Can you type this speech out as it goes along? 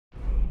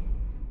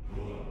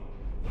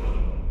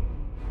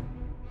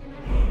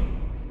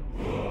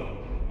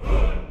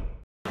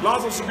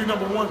Lonzo should be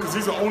 #1 because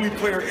he's the only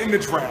player in the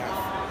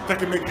draft that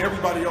can make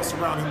everybody else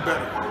around him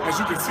better. As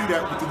you can see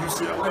that with the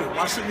UCLA.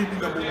 Why shouldn't he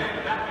be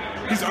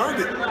 #1? He's earned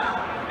it.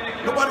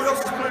 Nobody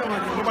else is playing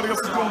like him. Nobody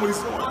else is doing what he's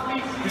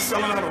doing. He's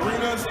selling out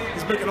arenas.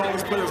 He's making all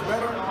his players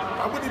better.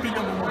 Why wouldn't he be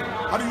 #1?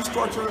 How do you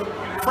start your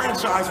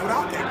franchise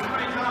without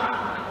that?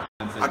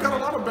 I got a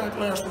lot of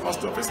backlash for my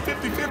stuff. It's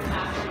 50-50.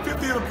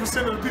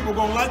 50% of the people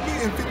gonna like me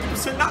and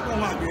 50% not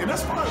gonna like me. And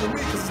that's fine with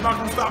me because it's not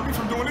gonna stop me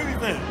from doing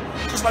anything.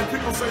 Just like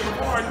people say,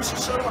 LaVar, you should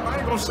shut up. I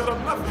ain't gonna shut up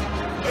nothing.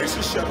 They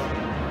should shut up.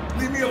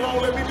 Leave me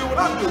alone, let me do what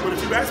I do. But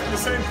if you ask me the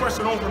same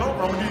question over and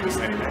over, I'm gonna give you the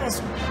same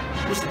answer.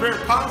 Which is very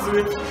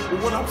positive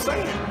with what I'm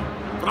saying.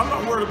 But I'm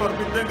not worried about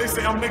it. They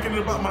say I'm making it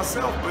about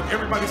myself, but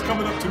everybody's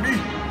coming up to me,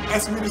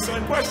 asking me the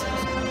same questions.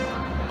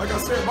 Like I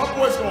said, my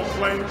boy's gonna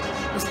play.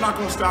 It's not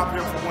gonna stop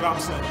him from what I'm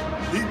saying.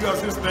 He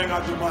does his thing, I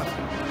do my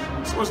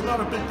thing. So it's not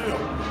a big deal.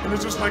 And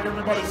it's just like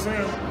everybody's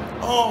saying,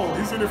 oh,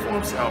 he's in it for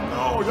himself.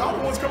 No, y'all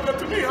the ones coming up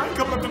to me. I ain't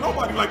coming up to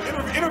nobody. Like,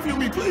 interview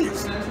me,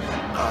 please.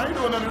 No, I ain't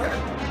doing none of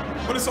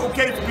that. But it's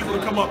okay for people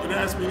to come up and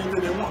ask me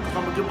anything they want because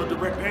I'm gonna give them a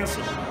direct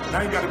answer. And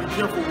I ain't gotta be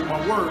careful with my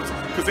words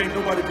because ain't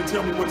nobody can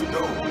tell me what to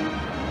do.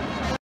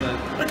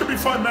 It could be a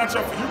fun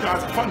matchup for you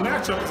guys. A fun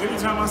matchup is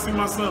anytime I see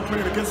my son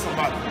playing against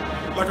somebody.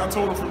 Like I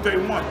told him from day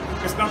one,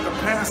 it's not the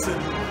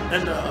passing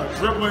and the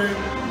dribbling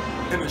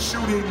and the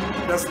shooting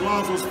that's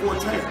Lonzo's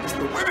forte. It's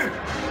the winning.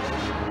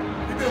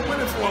 He's been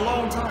winning for a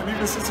long time,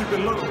 even since he's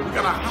been little. We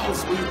got a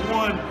house where he's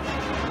won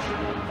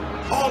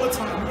all the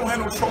time. We don't have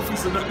no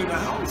trophies or nothing in the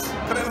house.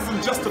 But that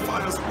doesn't justify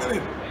us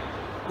winning.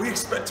 We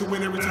expect to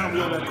win every time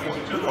we're on that court.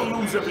 We're gonna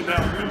lose every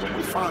now and then, but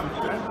we're fine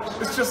with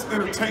that. It's just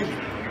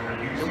entertainment.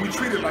 And we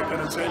treat it like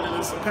entertainment.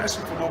 It's a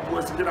passion for my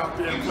boys to get out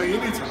there and play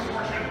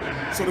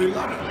anytime. So they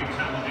love it.